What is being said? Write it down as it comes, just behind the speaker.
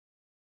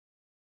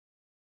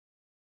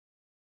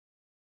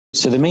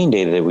So the main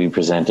data that we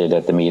presented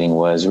at the meeting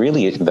was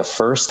really the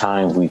first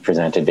time we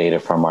presented data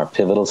from our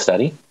pivotal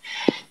study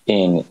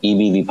in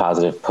EBV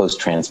positive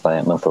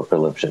post-transplant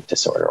lymphoproliferative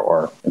disorder,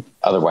 or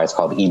otherwise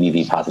called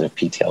EBV positive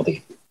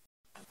PTLD.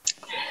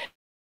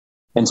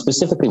 And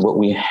specifically what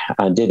we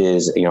did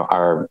is,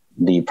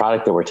 the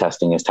product that we're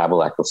testing is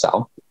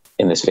Tabelecleucel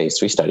in this phase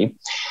 3 study.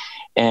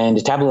 And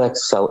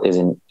Tabelecleucel is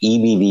an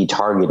EBV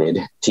targeted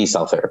T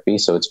cell therapy.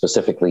 So it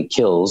specifically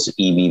kills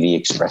EBV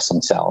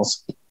expressing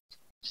cells,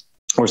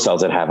 or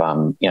cells that have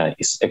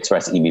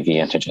express EBV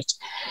antigens.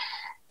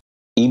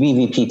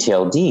 EBV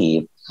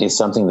PTLD is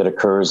something that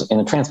occurs in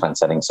a transplant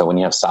setting. So when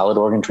you have solid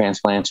organ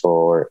transplants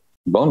or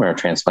bone marrow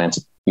transplants,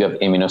 you have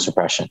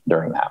immunosuppression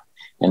during that.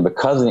 And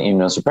because of the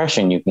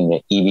immunosuppression, you can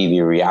get EBV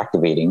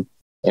reactivating.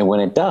 And when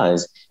it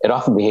does, it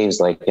often behaves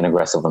like an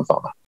aggressive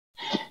lymphoma.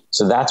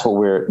 So that's what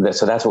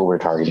we're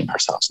targeting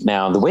ourselves.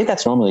 Now, the way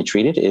that's normally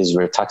treated is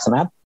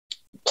Rituximab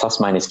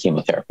plus minus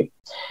chemotherapy.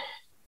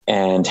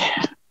 And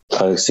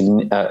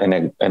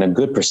a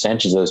good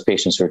percentage of those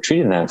patients who are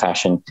treated in that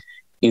fashion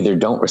either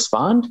don't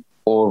respond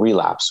or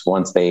relapse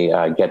once they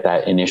get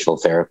that initial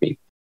therapy.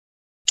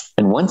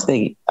 And once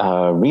they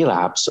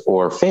relapse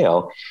or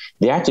fail,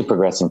 they actually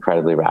progress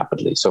incredibly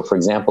rapidly. So for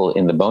example,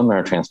 in the bone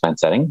marrow transplant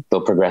setting,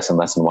 they'll progress in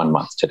less than 1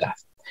 month to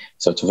death.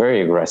 So it's a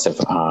very aggressive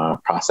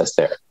process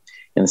there.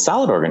 In the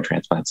solid organ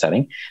transplant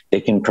setting,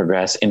 they can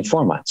progress in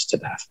 4 months to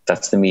death.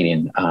 That's the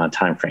median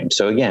time frame.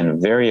 So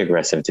again, very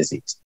aggressive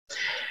disease.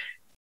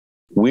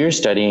 We're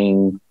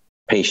studying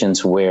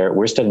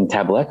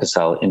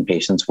Tabelecleucel in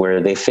patients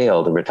where they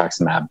failed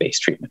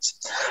rituximab-based treatments.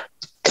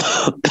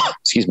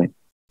 Excuse me.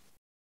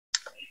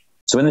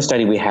 So in the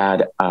study we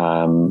had,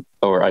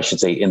 or I should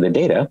say in the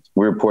data,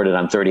 we reported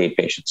on 38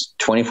 patients,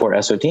 24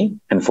 SOT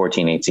and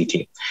 14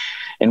 HCT.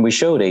 And we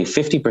showed a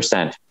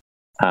 50%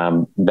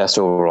 best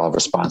overall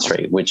response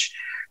rate, which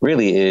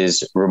really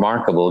is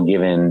remarkable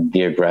given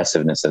the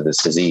aggressiveness of this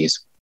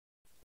disease.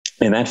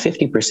 And that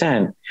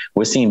 50%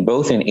 was seen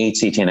both in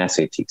HCT and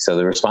SOT. So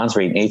the response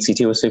rate in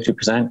HCT was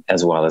 50%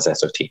 as well as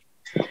SOT.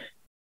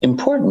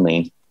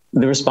 Importantly,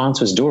 the response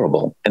was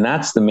durable. And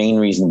that's the main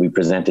reason we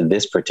presented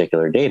this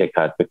particular data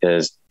cut,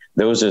 because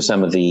those are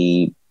some of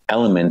the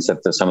elements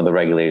that some of the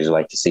regulators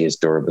like to see as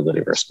durability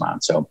of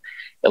response. So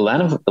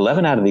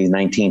 11 out of these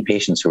 19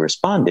 patients who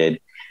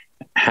responded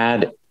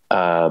had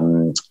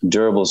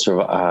durable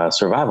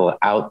survival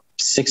out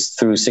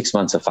 6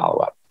 months of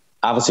follow-up.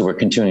 Obviously, we're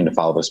continuing to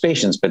follow those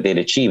patients, but they'd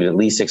achieved at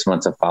least 6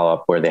 months of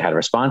follow-up where they had a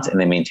response, and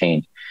they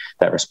maintained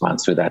that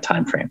response through that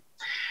time frame.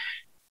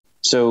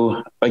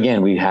 So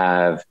again, we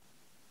have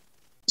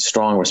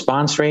strong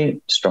response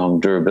rate, strong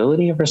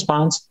durability of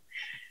response.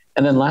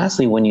 And then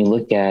lastly, when you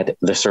look at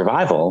the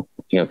survival,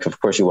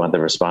 of course, you want the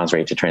response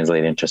rate to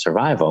translate into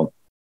survival.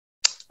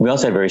 We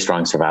also had very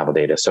strong survival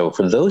data. So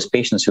for those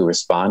patients who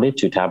responded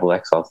to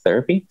Tabelecleucel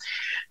therapy,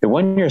 the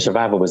 1-year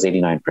survival was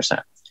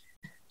 89%.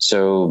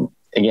 So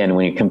again,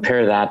 when you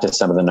compare that to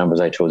some of the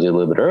numbers I told you a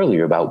little bit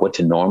earlier about what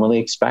to normally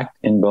expect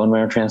in bone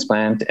marrow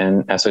transplant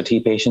and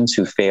SOT patients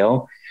who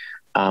fail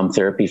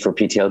therapy for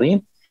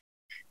PTLD,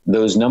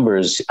 those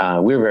numbers,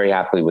 we're very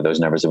happy with those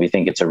numbers, and we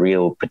think it's a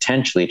real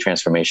potentially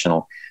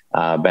transformational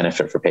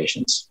benefit for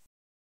patients.